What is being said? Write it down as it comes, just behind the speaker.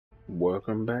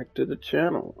Welcome back to the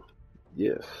channel.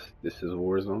 Yes, this is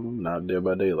Warzone, not Dead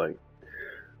by Daylight.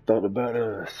 Thought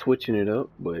about switching it up,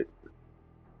 but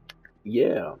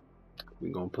yeah,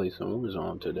 we're gonna play some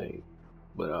Warzone today.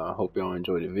 But I hope y'all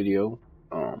enjoyed the video.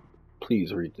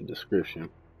 Please read the description.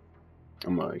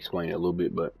 I'm gonna explain it a little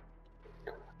bit, but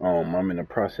I'm in the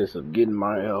process of getting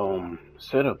my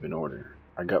setup in order.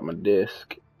 I got my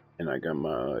desk and I got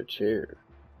my chair,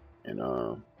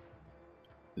 and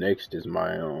next is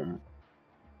my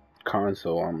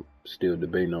console. I'm still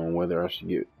debating on whether I should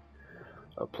get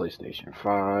a PlayStation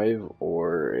 5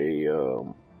 or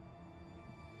a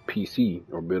PC,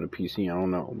 or build a PC. I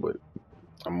don't know, but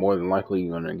I'm more than likely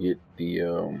gonna get the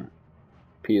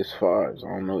PS5s. I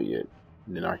don't know yet.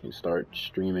 Then I can start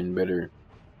streaming better,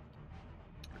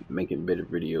 making better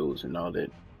videos and all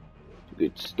that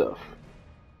good stuff.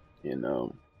 And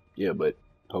yeah, but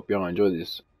hope y'all enjoy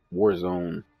this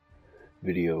Warzone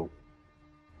video.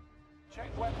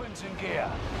 Check weapons and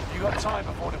gear. You got time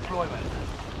before deployment.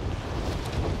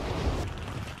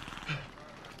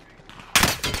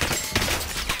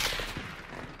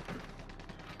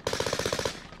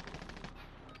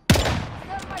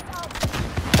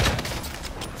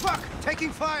 Fuck! Taking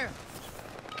fire!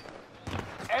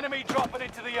 Enemy dropping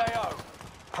into the AO.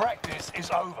 Practice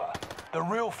is over. The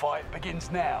real fight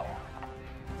begins now.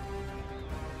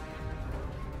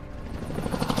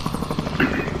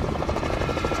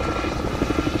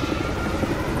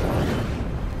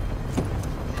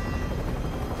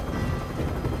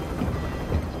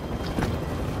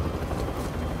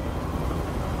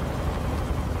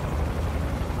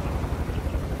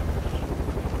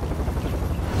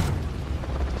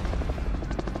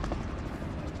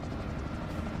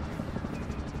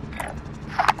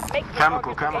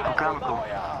 Chemical.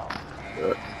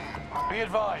 Be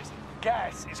advised,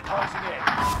 gas is closing in.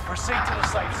 Proceed to the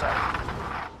safe zone.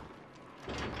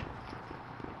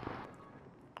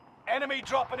 Enemy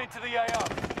dropping into the AO.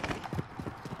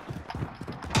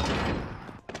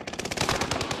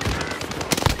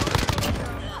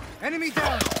 Enemy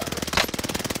down!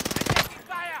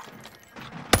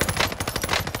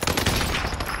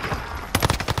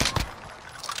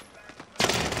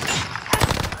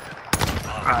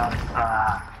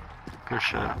 Good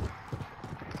shit.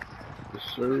 Yes,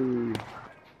 sir.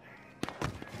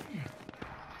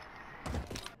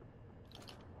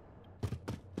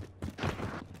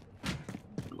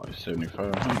 Like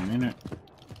 7,500 a minute.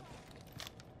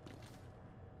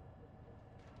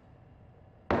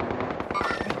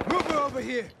 Move her over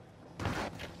here!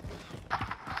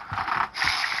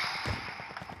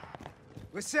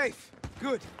 We're safe.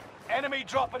 Good. Enemy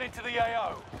dropping into the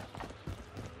AO.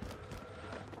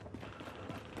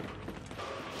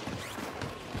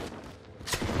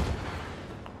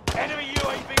 Enemy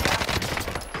UAV active.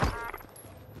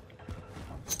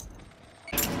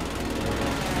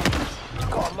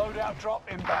 Got a loadout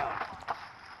drop inbound.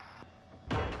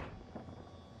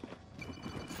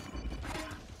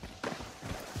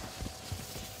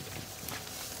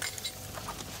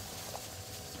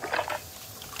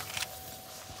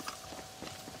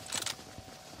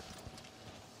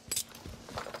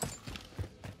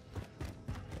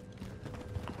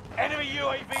 Enemy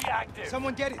UAV active.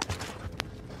 Someone get it.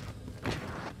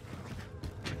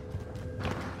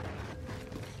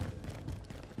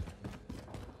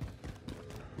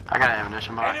 I got an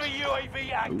ammunition box. Enemy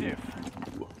UAV active.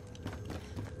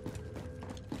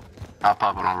 I'll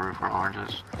pop it on roof for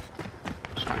oranges.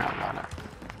 So I got it.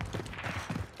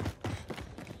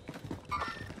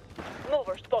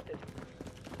 Mover spotted.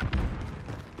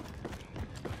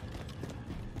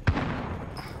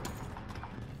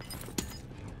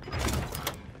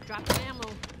 Drop the ammo.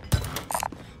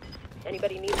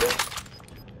 Anybody need this?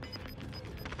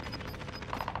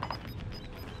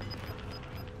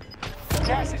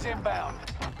 Gas is inbound.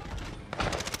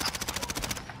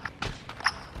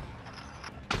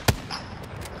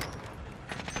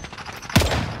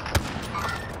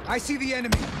 I see the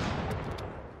enemy.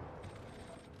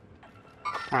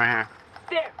 Right here.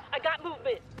 There, I got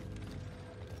movement.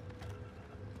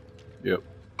 Yep.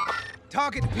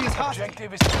 Target appears hostile.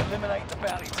 Objective is to eliminate the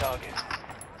bounty target.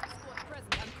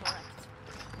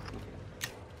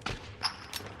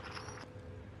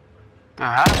 Yo,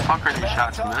 how the fuck are these Bounty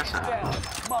shots target's missing? down.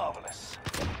 Marvelous.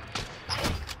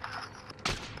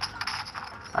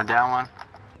 I down one.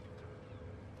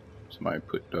 Somebody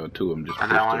put two of them just I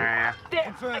pushed down one up. area. There,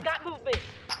 Confirmed. I got movement.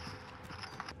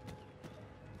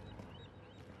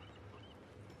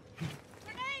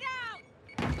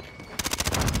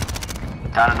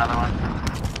 Down another one.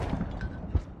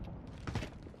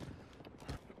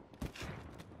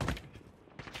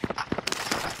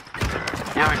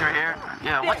 Yeah, he's right here.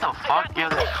 Yeah, what the fuck?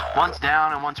 Yeah, one's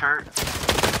down and one's hurt.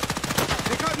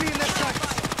 They got me in their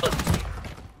sights.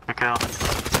 Good kill.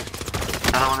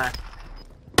 Another one there.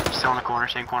 Still in the corner,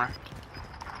 same corner.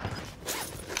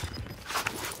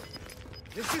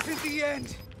 This isn't the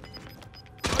end.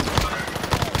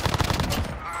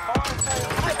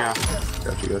 Good kill.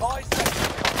 Got you guys. Fire.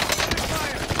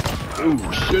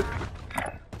 Oh shit.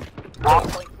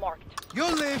 Point marked.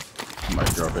 You'll live.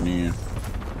 Might drop it in.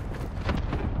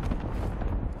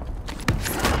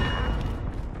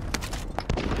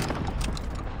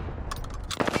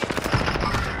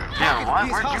 Yeah, what?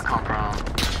 Where'd you come from?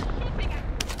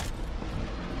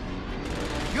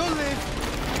 You'll live.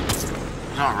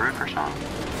 He's on a roof or something.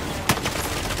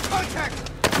 Contact.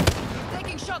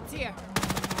 Taking shots here.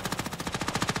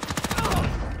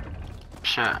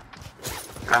 Shit.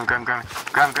 Grab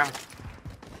him.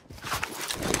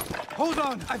 Hold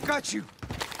on, I've got you.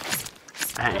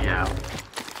 Hey, yo.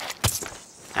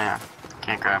 Damn.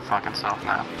 Can't grab fucking self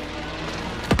now.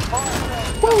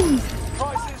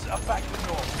 Prices are back to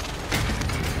normal.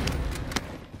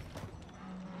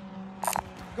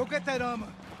 Go get that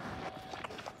armor.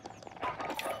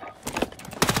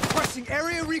 Requesting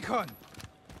area recon.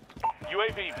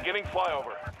 UAV beginning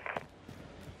flyover.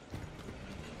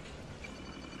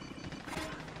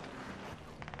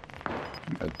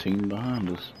 A team behind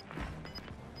us.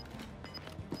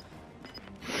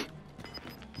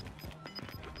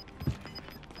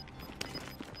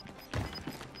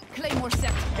 Claymore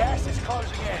set. Gas is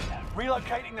closing in.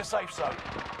 Relocating the safe zone.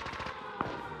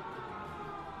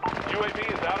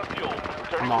 UAV is out of fuel.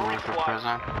 I'm on roof for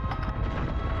prison.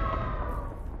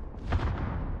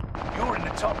 You're in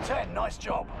the top 10. Nice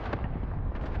job.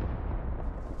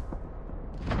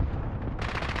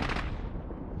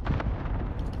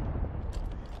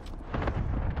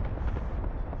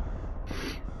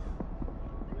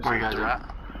 Where you guys at?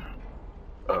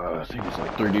 I think it's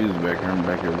like 3 dudes back here. I'm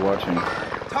back here watching.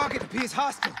 Target appears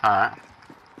hostile. Alright.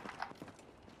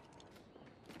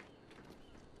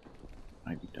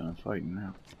 Might be done fighting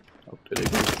now. Hope that they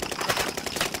do.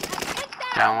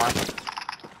 Down one.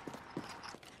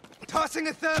 Tossing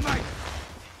a thermite.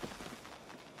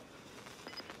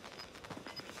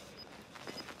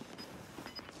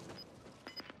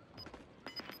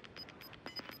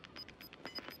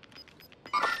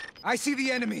 I see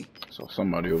the enemy. So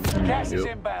somebody over here. Gas is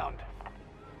inbound.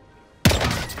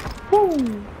 Woo!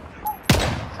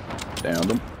 Downed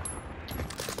them.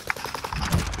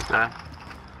 Dead.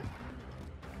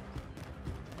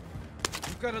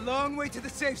 We've got a long way to the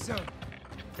safe zone.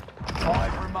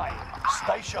 5 remain.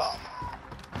 Stay sharp.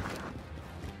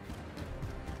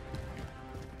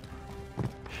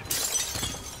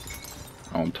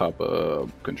 On top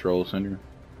of control center.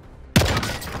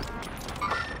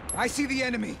 I see the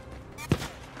enemy.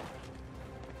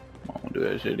 I won't do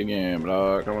that shit again,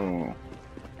 dog. Come on.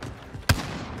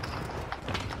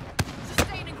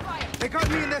 Sustaining fire. They got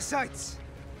me in their sights.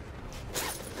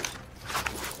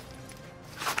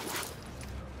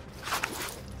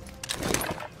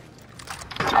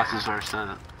 That's his first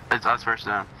down. It's us first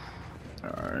down.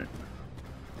 Alright.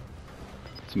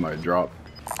 Somebody drop.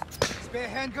 Spare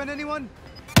handgun, anyone?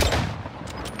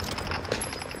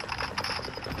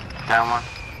 Down one.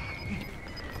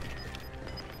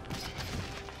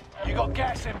 You got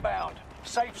gas inbound.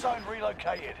 Safe zone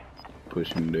relocated.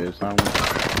 Pushing this on.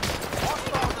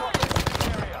 Hostiles dropping into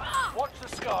the area. Watch the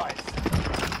skies.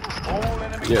 All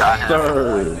enemies Yes,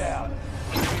 sir. down.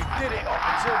 You did it,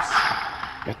 operatives.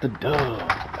 Got the dub.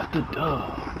 Got the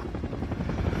dub.